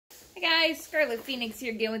Hey guys, Scarlet Phoenix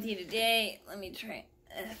here again with you today. Let me try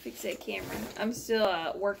fix that camera. I'm still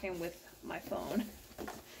working with my phone.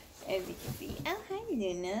 As you can see. Oh, hi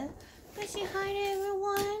Luna. Let's say hi to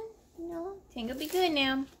everyone. No, think it'll be good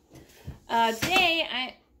now.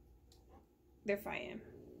 Today they're fighting.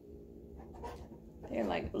 They're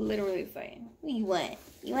like literally fighting. What do you want?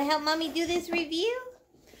 You want to help mommy do this review?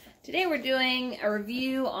 Today we're doing a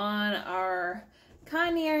review on our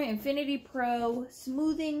Conair Infinity Pro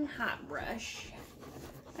Smoothing Hot Brush.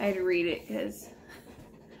 I had to read it because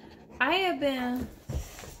I have been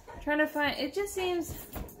trying to find, it just seems,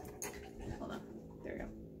 hold on, there we go.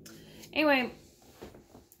 Anyway,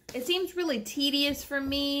 it seems really tedious for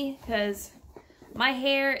me because my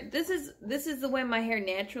hair, this is the way my hair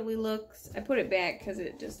naturally looks. I put it back because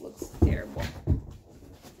it just looks terrible.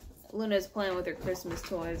 Luna's playing with her Christmas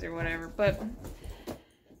toys or whatever, but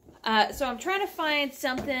so I'm trying to find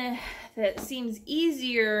something that seems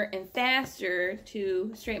easier and faster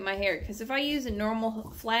to straighten my hair. Because if I use a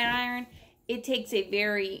normal flat iron, it takes a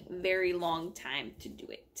very, very long time to do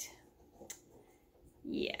it.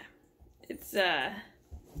 Yeah. It's not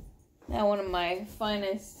one of my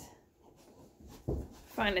finest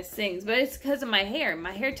things. But it's because of my hair.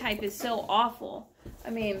 My hair type is so awful.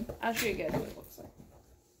 I mean, I'll show you guys what it looks like.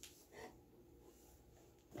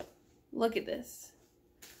 Look at this.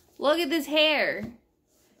 Look at this hair.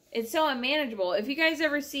 It's so unmanageable. If you guys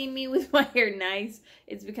ever see me with my hair nice,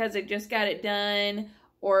 it's because I just got it done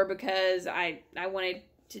or because I wanted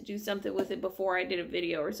to do something with it before I did a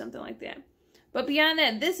video or something like that. But beyond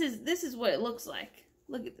that, this is what it looks like.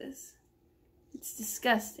 Look at this. It's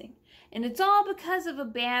disgusting. And it's all because of a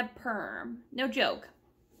bad perm. No joke.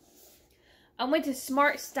 I went to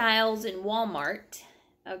Smart Styles in Walmart,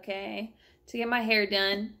 okay, to get my hair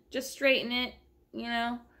done. Just straighten it, you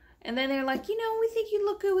know. And then they're like, you know, we think you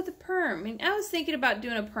look good with a perm. And I was thinking about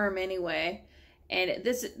doing a perm anyway. And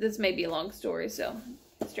this may be a long story, so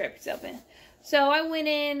strap yourself in. So I went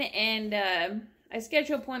in and I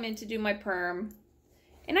scheduled an appointment to do my perm.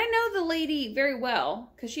 And I know the lady very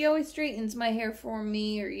well because she always straightens my hair for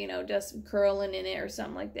me or, you know, does some curling in it or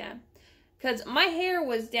something like that. Because my hair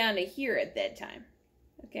was down to here at that time.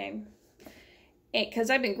 Okay.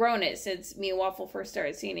 Because I've been growing it since me and Waffle first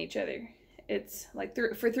started seeing each other. It's like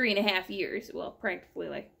for 3.5 years. Well, practically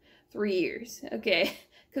like 3 years. Okay.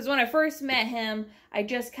 Because when I first met him, I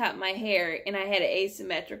just cut my hair and I had an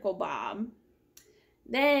asymmetrical bob.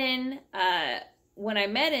 Then, when I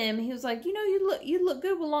met him, he was like, you know, you look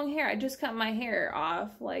good with long hair. I just cut my hair off,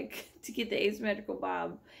 like, to get the asymmetrical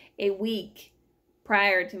bob a week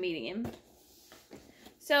prior to meeting him.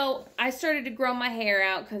 So, I started to grow my hair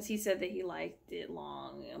out because he said that he liked it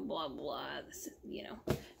long and blah, blah, you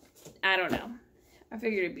know. I don't know. I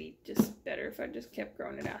figured it'd be just better if I just kept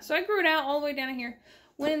growing it out. So I grew it out all the way down here.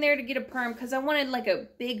 Went in there to get a perm because I wanted like a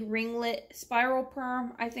big ringlet spiral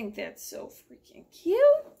perm. I think that's so freaking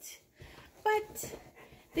cute. But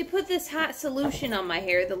they put this hot solution on my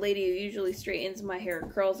hair. The lady who usually straightens my hair or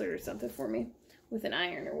curls it or something for me with an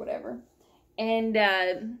iron or whatever.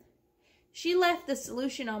 And she left the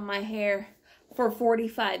solution on my hair for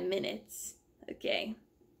 45 minutes. Okay.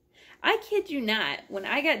 I kid you not, when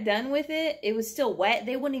I got done with it, it was still wet.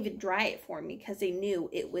 They wouldn't even dry it for me because they knew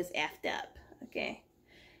it was effed up, okay?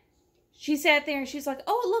 She sat there and she's like,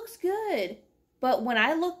 oh, it looks good. But when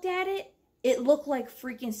I looked at it, it looked like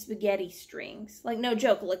freaking spaghetti strings. Like, no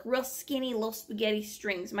joke, like real skinny little spaghetti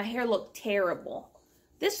strings. My hair looked terrible.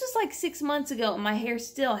 This was like 6 months ago and my hair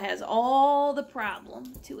still has all the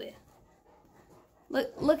problem to it.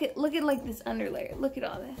 Look at like this underlayer. Look at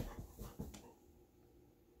all that.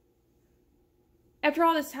 After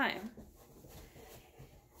all this time.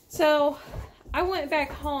 So, I went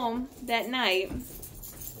back home that night.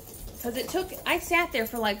 Because I sat there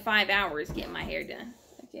for like 5 hours getting my hair done.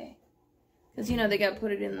 Okay. Because, you know, they got to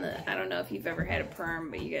put it in the, I don't know if you've ever had a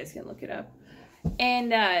perm, but you guys can look it up.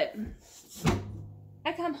 And, I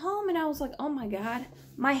come home and I was like, oh my God.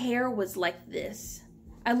 My hair was like this.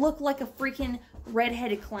 I looked like a freaking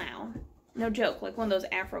redheaded clown. No joke. Like one of those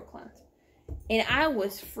Afro clowns. And I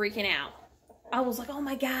was freaking out. I was like, oh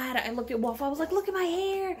my God. I looked at Wolf. I was like, look at my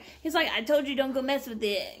hair. He's like, I told you don't go mess with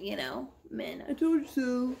it. You know, man, I told you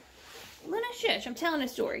so. Luna, shush. I'm telling a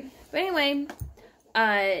story. But anyway,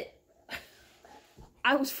 I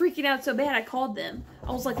was freaking out so bad I called them.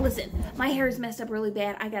 I was like, listen, my hair is messed up really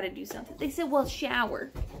bad. I got to do something. They said, well,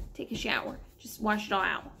 shower. Take a shower. Just wash it all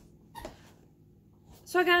out.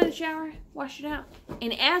 So I got in the shower, washed it out.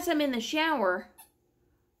 And as I'm in the shower,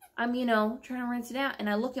 I'm, you know, trying to rinse it out, and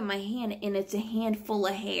I look at my hand, and it's a handful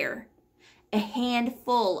of hair. A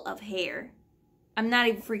handful of hair. I'm not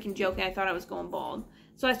even freaking joking. I thought I was going bald.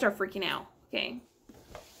 So I start freaking out, okay?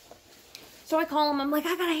 So I call them. I'm like,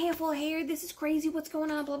 I got a handful of hair. This is crazy. What's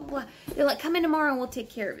going on? Blah, blah, blah. They're like, come in tomorrow and we'll take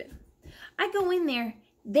care of it. I go in there.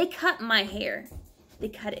 They cut my hair. They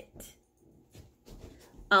cut it.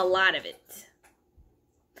 A lot of it.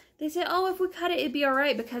 They said, oh, if we cut it, it'd be all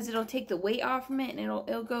right because it'll take the weight off from it and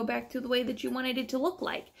it'll go back to the way that you wanted it to look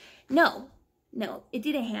like. No, it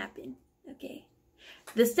didn't happen. Okay.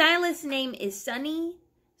 The stylist's name is Sunny.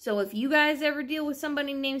 So if you guys ever deal with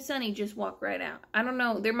somebody named Sunny, just walk right out. I don't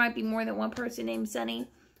know. There might be more than one person named Sunny,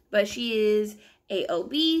 but she is a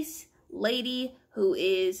obese lady who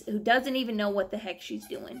doesn't even know what the heck she's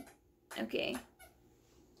doing. Okay.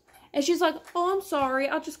 And she's like, oh, I'm sorry.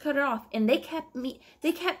 I'll just cut it off. And they kept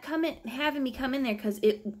having me come in there because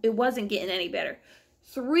it wasn't getting any better.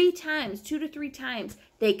 2 to 3 times,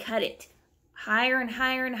 they cut it. Higher and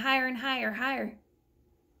higher and higher and higher, higher.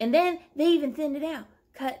 And then they even thinned it out.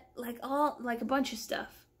 Cut like a bunch of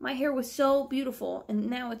stuff. My hair was so beautiful and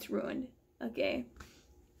now it's ruined. Okay.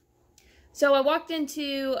 So I went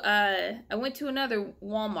to another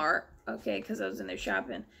Walmart, okay, because I was in there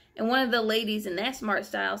shopping. And one of the ladies in that Smart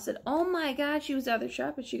Style said, oh my God, she was out there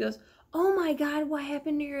shopping. She goes, oh my God, what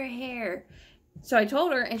happened to your hair? So I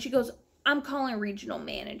told her and she goes, I'm calling regional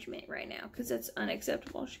management right now because that's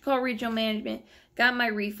unacceptable. She called regional management, got my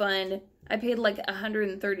refund. I paid like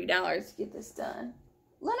 $130 to get this done.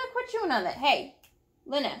 Lena, quit chewing on that. Hey,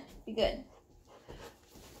 Lena, be good.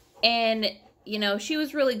 And, you know, she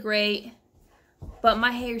was really great, but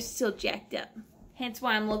my hair's still jacked up. Hence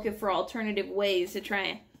why I'm looking for alternative ways to try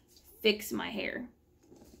and fix my hair.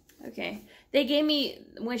 Okay. They gave me,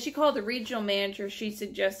 when she called the regional manager, she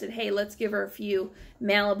suggested, hey, let's give her a few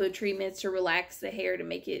Malibu treatments to relax the hair to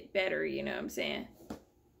make it better, you know what I'm saying?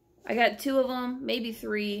 I got 2 of them, maybe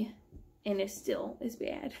 3, and it still is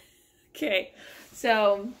bad. Okay.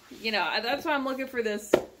 So, you know, that's why I'm looking for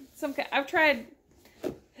this. I've tried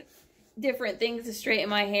different things to straighten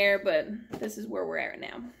my hair, but this is where we're at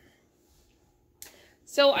now.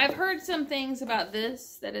 So I've heard some things about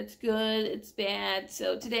this, that it's good, it's bad.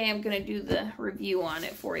 So today I'm going to do the review on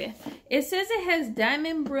it for you. It says it has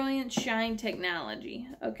Diamond Brilliant Shine technology,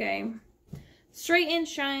 okay? Straightens,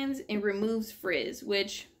 shines, and removes frizz,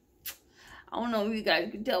 which I don't know if you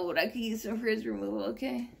guys can tell, but I can use some frizz removal,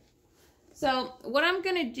 okay? So what I'm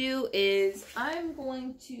going to do is I'm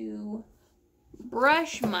going to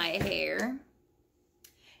brush my hair.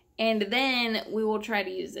 And then we will try to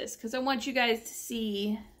use this because I want you guys to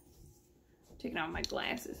see. I'm taking off my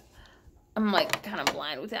glasses. I'm like kind of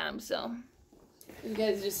blind without them, so you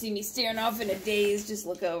guys just see me staring off in a daze. Just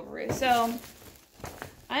look over it. So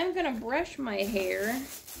I'm gonna brush my hair,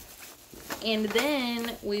 and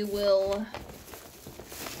then we will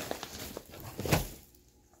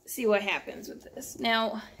see what happens with this.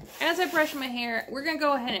 Now, as I brush my hair, we're gonna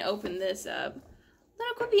go ahead and open this up. Then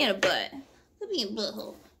I'll quit being a butt. Quit being a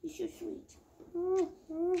butthole. You're so sweet.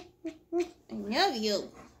 I love you.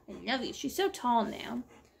 I love you. She's so tall now.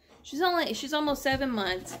 She's almost 7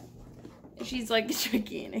 months. And she's like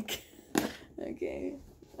gigantic. Okay.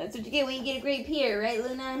 That's what you get when you get a great peer, right,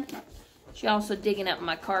 Luna? She's also digging up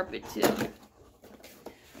my carpet too.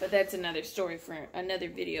 But that's another story for another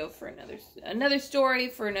video for another story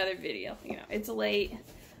for another video. You know, it's late.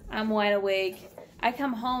 I'm wide awake. I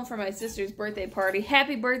come home from my sister's birthday party.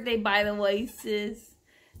 Happy birthday, by the way, sis.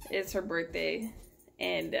 It's her birthday,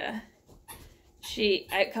 and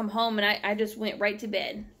I come home and I just went right to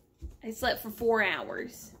bed. I slept for 4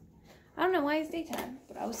 hours. I don't know why it's daytime,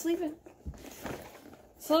 but I was sleeping.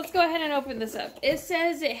 So let's go ahead and open this up. It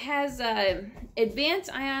says it has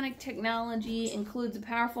advanced ionic technology, includes a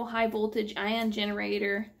powerful high voltage ion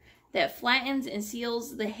generator that flattens and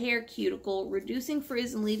seals the hair cuticle, reducing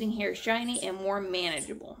frizz and leaving hair shiny and more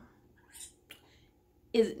manageable.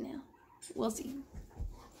 Is it now? We'll see.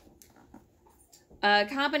 A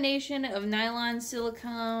combination of nylon,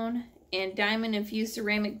 silicone, and diamond-infused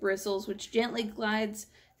ceramic bristles, which gently glides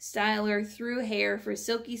styler through hair for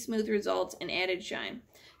silky smooth results and added shine.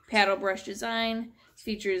 Paddle brush design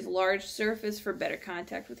features large surface for better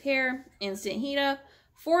contact with hair. Instant heat up.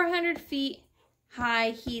 400 feet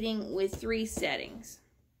high heating with 3 settings.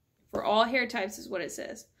 For all hair types is what it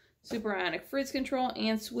says. Super ionic frizz control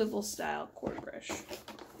and swivel style cord brush.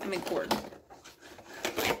 Cord.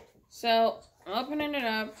 So, opening it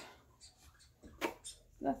up.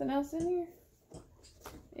 Nothing else in here?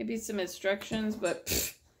 Maybe some instructions, but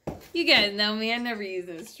pfft, you guys know me. I never use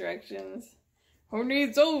instructions. Who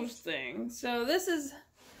needs those things? So this is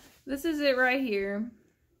it right here.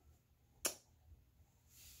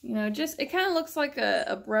 You know, it kind of looks like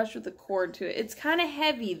a brush with a cord to it. It's kind of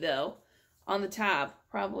heavy though. on the top,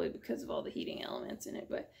 probably because of all the heating elements in it,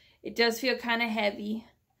 but it does feel kind of heavy,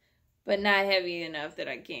 but not heavy enough that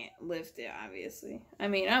I can't lift it, obviously. I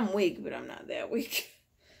mean, I'm weak, but I'm not that weak.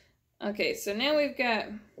 Okay, so now we've got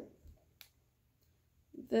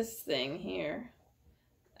this thing here.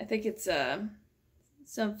 I think it's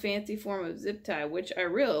some fancy form of zip tie, which I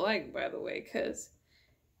really like, by the way, because,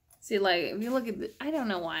 see, like, if you look at the, I don't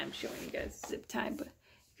know why I'm showing you guys zip tie, but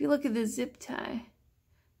if you look at the zip tie,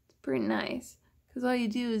 it's pretty nice, because all you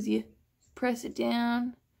do is you press it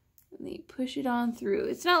down, and then you push it on through.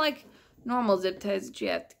 It's not like normal zip ties that you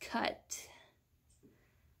have to cut,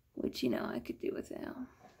 which, you know, I could do without.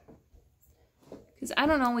 Because I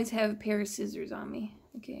don't always have a pair of scissors on me.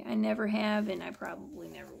 Okay, I never have, and I probably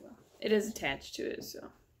never will. It is attached to it, so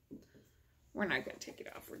we're not going to take it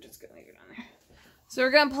off. We're just going to leave it on there. So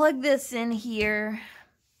we're going to plug this in here.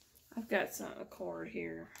 I've got a cord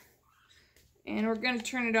here. And we're going to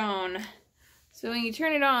turn it on. So when you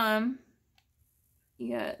turn it on,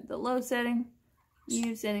 you got the low setting,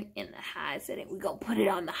 medium setting, and the high setting. We're going to put it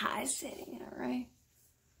on the high setting, all right?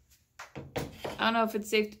 I don't know if it's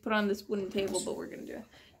safe to put on this wooden table, but we're going to do it.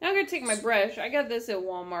 Now I'm going to take my brush. I got this at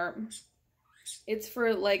Walmart. It's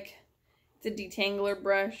for, like, it's a detangler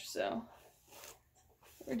brush, so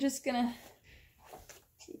we're just going to...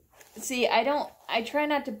 See, I try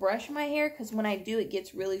not to brush my hair, because when I do, it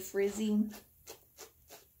gets really frizzy.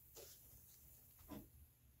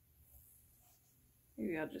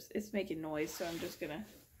 Maybe I'll just... It's making noise, so I'm just going to...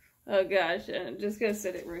 Oh, gosh. I'm just going to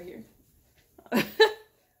set it right here.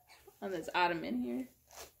 On this ottoman here.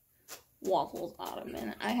 Waffles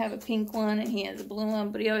ottoman. I have a pink one and he has a blue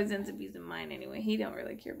one, but he always ends up using mine anyway. He don't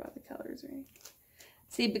really care about the colors, right?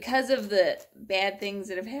 See, because of the bad things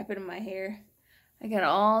that have happened in my hair, I got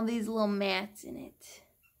all these little mats in it.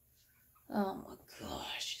 Oh my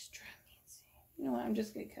gosh, it's driving me insane. You know what? I'm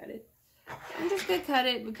just gonna cut it. I'm just gonna cut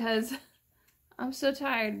it because I'm so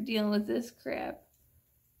tired of dealing with this crap.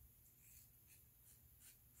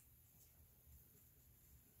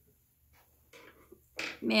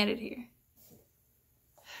 Matted here.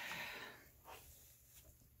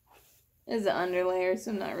 It's an underlayer,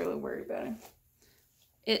 so I'm not really worried about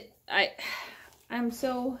it. I'm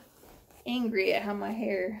so angry at how my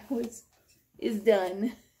hair is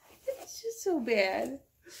done. It's just so bad.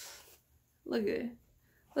 Look at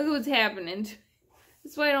what's happening.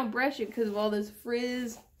 That's why I don't brush it, because of all this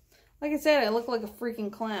frizz. Like I said, I look like a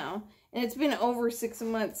freaking clown. And it's been over 6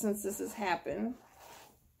 months since this has happened.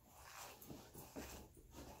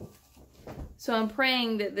 So I'm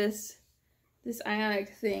praying that this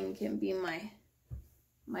ionic thing can be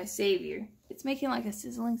my savior. It's making like a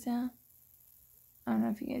sizzling sound. I don't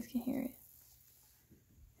know if you guys can hear it.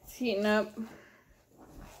 It's heating up.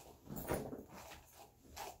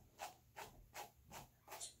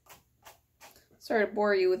 Sorry to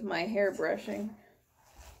bore you with my hair brushing.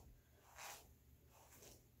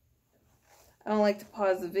 I don't like to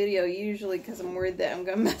pause the video usually because I'm worried that I'm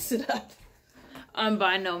going to mess it up. I'm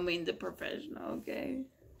by no means a professional, okay?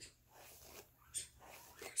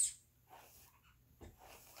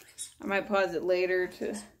 I might pause it later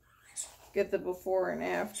to get the before and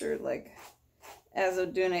after, like, as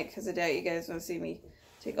I'm doing it, because I doubt you guys want to see me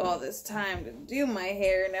take all this time to do my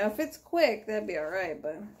hair. Now, if it's quick, that'd be alright,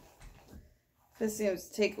 but this seems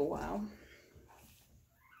to take a while.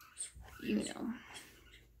 You know.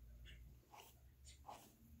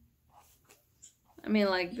 I mean,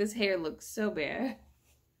 like, this hair looks so bad.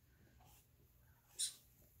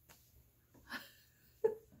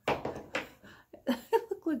 I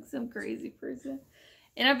look like some crazy person.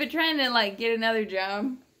 And I've been trying to, like, get another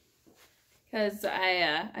job. Because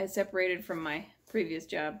I separated from my previous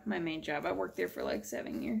job, my main job. I worked there for, like,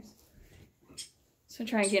 7 years. So I'm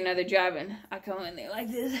trying to get another job, and I come in there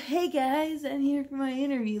like this. Hey, guys, I'm here for my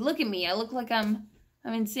interview. Look at me. I look like I'm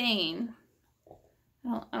insane.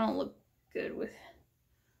 I don't look good with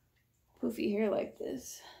poofy hair like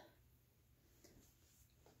this.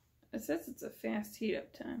 It says it's a fast heat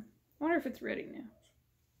up time. I wonder if it's ready now.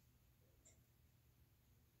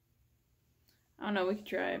 I don't know, we could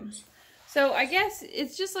try it. So I guess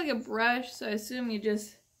it's just like a brush, so I assume you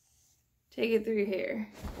just take it through your hair.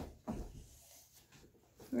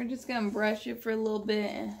 We're just gonna brush it for a little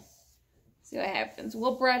bit and see what happens.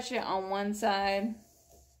 We'll brush it on one side.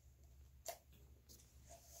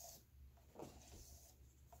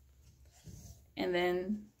 And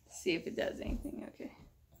then see if it does anything. Okay.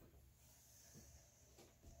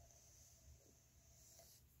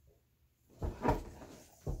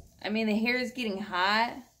 I mean, the hair is getting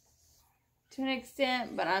hot to an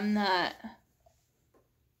extent, but I'm not.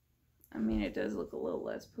 I mean, it does look a little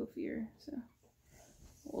less poofier. So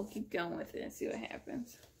we'll keep going with it and see what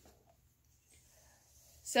happens.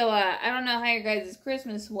 So, I don't know how your guys'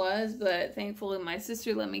 Christmas was, but thankfully my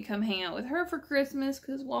sister let me come hang out with her for Christmas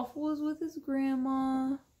because Waffle was with his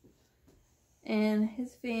grandma and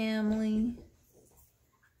his family.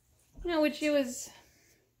 You know, which it was...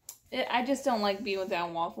 I just don't like being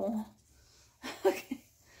without Waffle. Okay.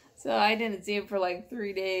 So I didn't see him for like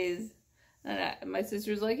 3 days. And my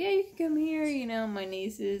sister's like, yeah, you can come here. You know, my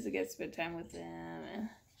nieces, I get to spend time with them and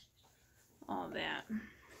all that.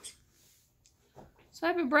 So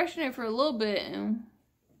I've been brushing it for a little bit and,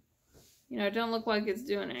 you know, it don't look like it's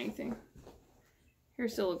doing anything. Hair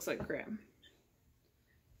still looks like crap.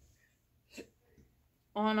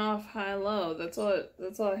 On, off, high, low. That's all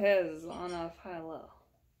it has is on, off, high, low.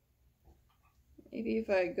 Maybe if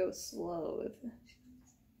I go slow with it.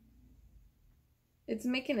 It's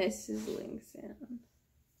making a sizzling sound.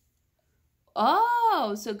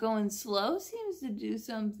 Oh, so going slow seems to do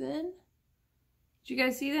something. Did you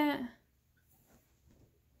guys see that?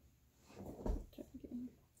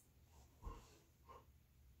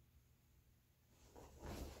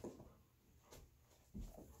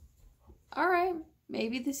 Alright,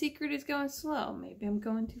 maybe the secret is going slow. Maybe I'm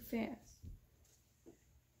going too fast.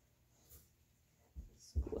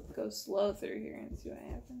 Let's go slow through here and see what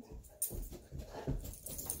happens.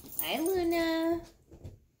 Hi, Luna.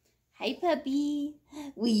 Hi, puppy.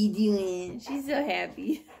 What you doing? She's so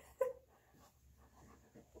happy.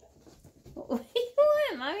 What do you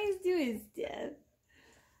want? Mommy's doing stuff.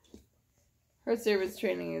 Her service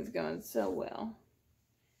training is going so well.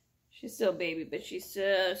 She's still a baby, but she's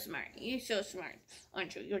so smart. You're so smart,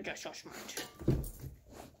 aren't you? You're just so smart.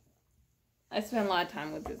 I spend a lot of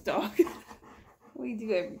time with this dog. We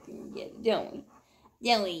do everything together, don't we?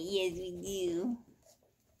 Don't we? Yes, we do.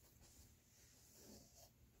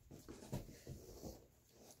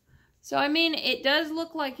 So, I mean, it does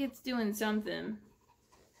look like it's doing something.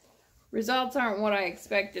 Results aren't what I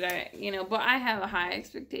expected, but I have a high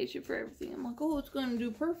expectation for everything. I'm like, oh, it's going to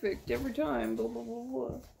do perfect every time, blah, blah, blah,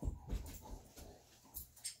 blah.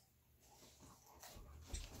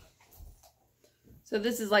 So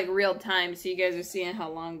this is like real time, so you guys are seeing how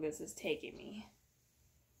long this is taking me.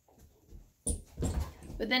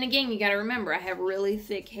 But then again, you got to remember, I have really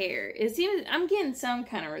thick hair. It seems I'm getting some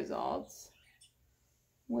kind of results.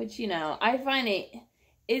 Which, I find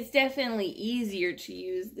it's definitely easier to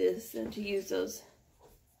use this than to use those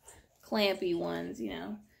clampy ones,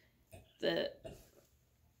 the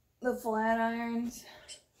flat irons.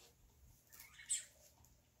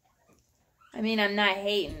 I mean, I'm not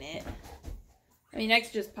hating it. I mean, I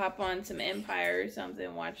could just pop on some Empire or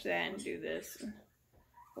something, watch that, and do this.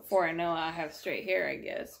 Before I know I'll have straight hair, I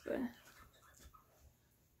guess, but...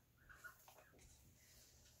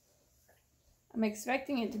 I'm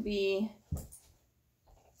expecting it to be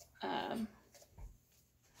a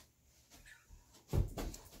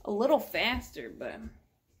little faster, but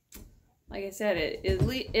like I said,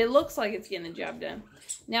 it looks like it's getting the job done.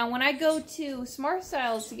 Now, when I go to Smart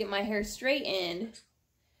Styles to get my hair straightened,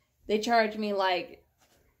 they charge me like,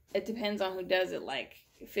 it depends on who does it, like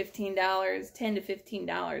 $15, $10 to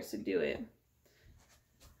 $15 to do it.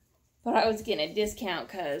 But I was getting a discount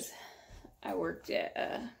because I worked at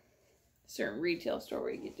a certain retail store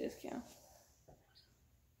where you get discount.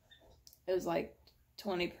 It was like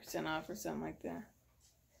 20% off or something like that.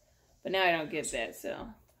 But now I don't get that, so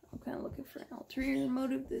I'm kind of looking for an ulterior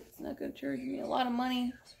motive that's not going to charge me a lot of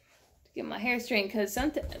money to get my hair straightened. Because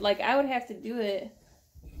I would have to do it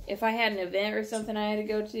if I had an event or something I had to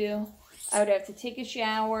go to. I would have to take a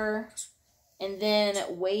shower and then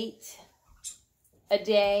wait a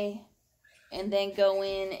day and then go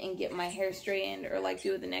in and get my hair straightened, or like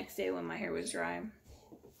do it the next day when my hair was dry.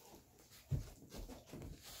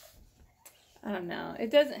 I don't know.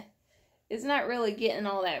 It's not really getting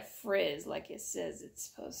all that frizz like it says it's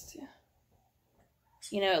supposed to.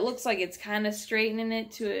 It looks like it's kind of straightening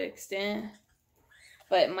it to an extent,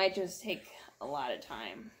 but it might just take a lot of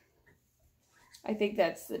time. I think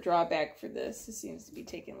that's the drawback for this. It seems to be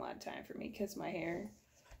taking a lot of time for me because my hair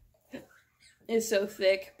is so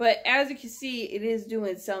thick. But as you can see, it is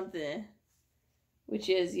doing something, which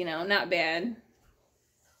is, not bad.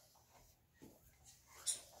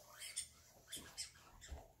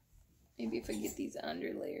 Maybe if I get these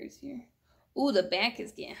under layers here. Ooh, the back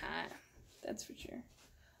is getting hot. That's for sure.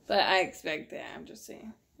 But I expect that. I'm just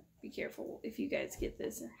saying. Be careful if you guys get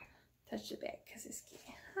this and touch the back because it's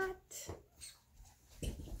getting hot.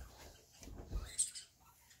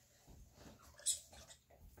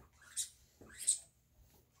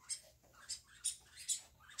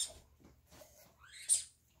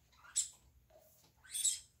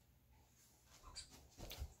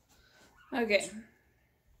 Okay.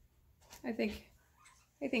 I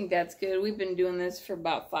think that's good. We've been doing this for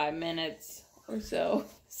about 5 minutes or so.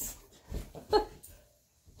 That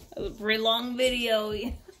was a pretty long video.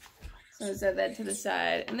 So I set that to the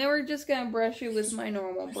side. And then we're just going to brush it with my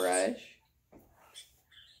normal brush.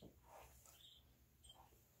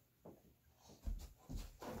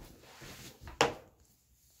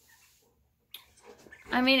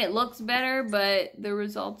 I mean, it looks better, but the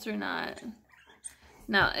results are not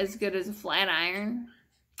as good as a flat iron.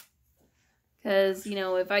 Because, you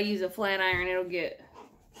know, if I use a flat iron, it'll get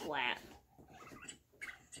flat.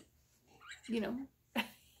 You know.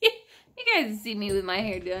 You guys see me with my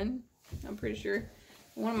hair done, I'm pretty sure,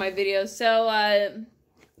 in one of my videos. So,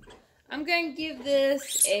 I'm going to give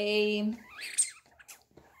this a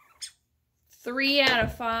 3 out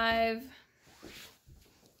of 5.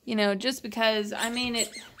 You know, just because, I mean,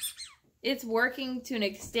 it's working to an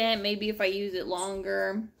extent. Maybe if I use it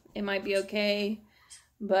longer, it might be okay.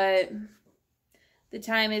 But the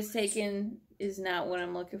time it's taken is not what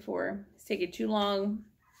I'm looking for. It's taking too long.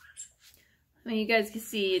 I mean, you guys can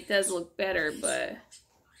see it does look better, but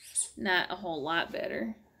not a whole lot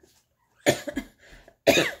better.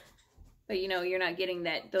 But, you know, you're not getting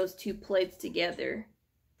those two plates together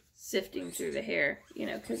sifting through the hair, you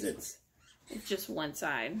know, because it's just one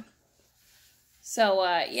side. So,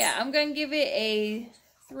 yeah, I'm going to give it a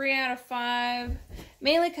 3 out of 5.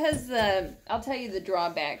 Mainly because I'll tell you the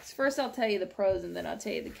drawbacks. First, I'll tell you the pros, and then I'll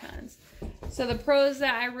tell you the cons. So, the pros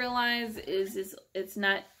that I realize is it's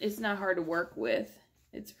not hard to work with.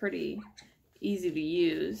 It's pretty easy to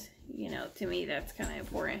use. You know, to me, that's kind of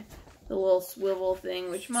important. The little swivel thing,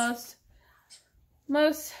 which most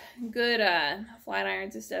good flat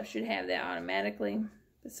irons and stuff should have that automatically,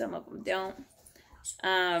 but some of them don't.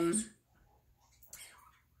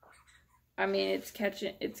 I mean, it's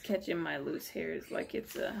catching my loose hairs like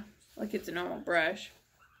it's a normal brush.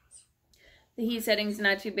 The heat setting's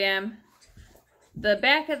not too bad. The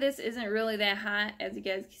back of this isn't really that hot, as you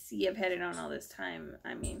guys can see. I've had it on all this time.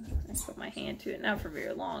 I mean, I put my hand to it, not for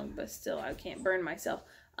very long, but still, I can't burn myself.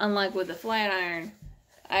 Unlike with the flat iron,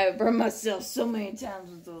 I've burned myself so many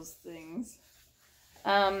times with those things.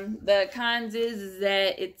 The cons is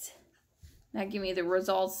that it's not giving me the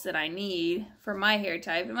results that I need for my hair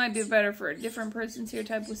type. It might be better for a different person's hair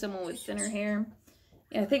type, with someone with thinner hair.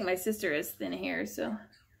 Yeah, I think my sister has thin hair, so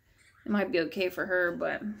it might be okay for her,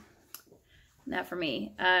 but not for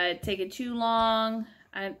me. Taking too long.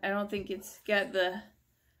 I don't think it's got the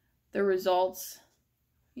results,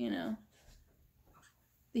 you know.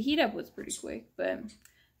 The heat up was pretty quick, but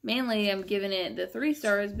mainly I'm giving it the 3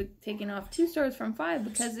 stars, but taking off 2 stars from 5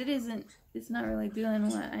 because it's not really doing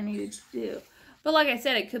what I needed to do. But like I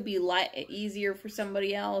said, it could be easier for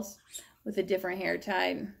somebody else with a different hair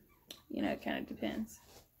type. You know, it kind of depends.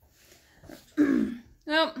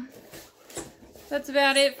 Well, that's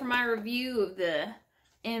about it for my review of the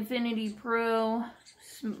Infinity Pro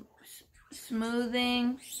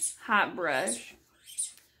Smoothing Hot Brush.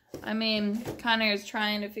 I mean, Conair is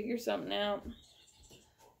trying to figure something out.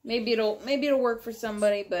 Maybe it'll work for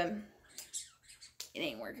somebody, but it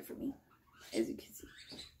ain't working for me, as you can see.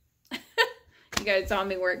 You guys saw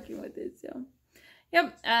me working with it, so.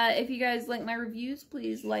 Yep, if you guys like my reviews,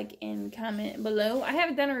 please like and comment below. I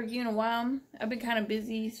haven't done a review in a while. I've been kind of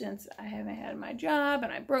busy since I haven't had my job,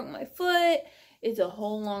 and I broke my foot. It's a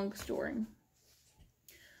whole long story.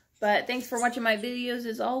 But thanks for watching my videos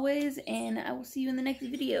as always, and I will see you in the next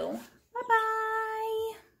video. Bye-bye.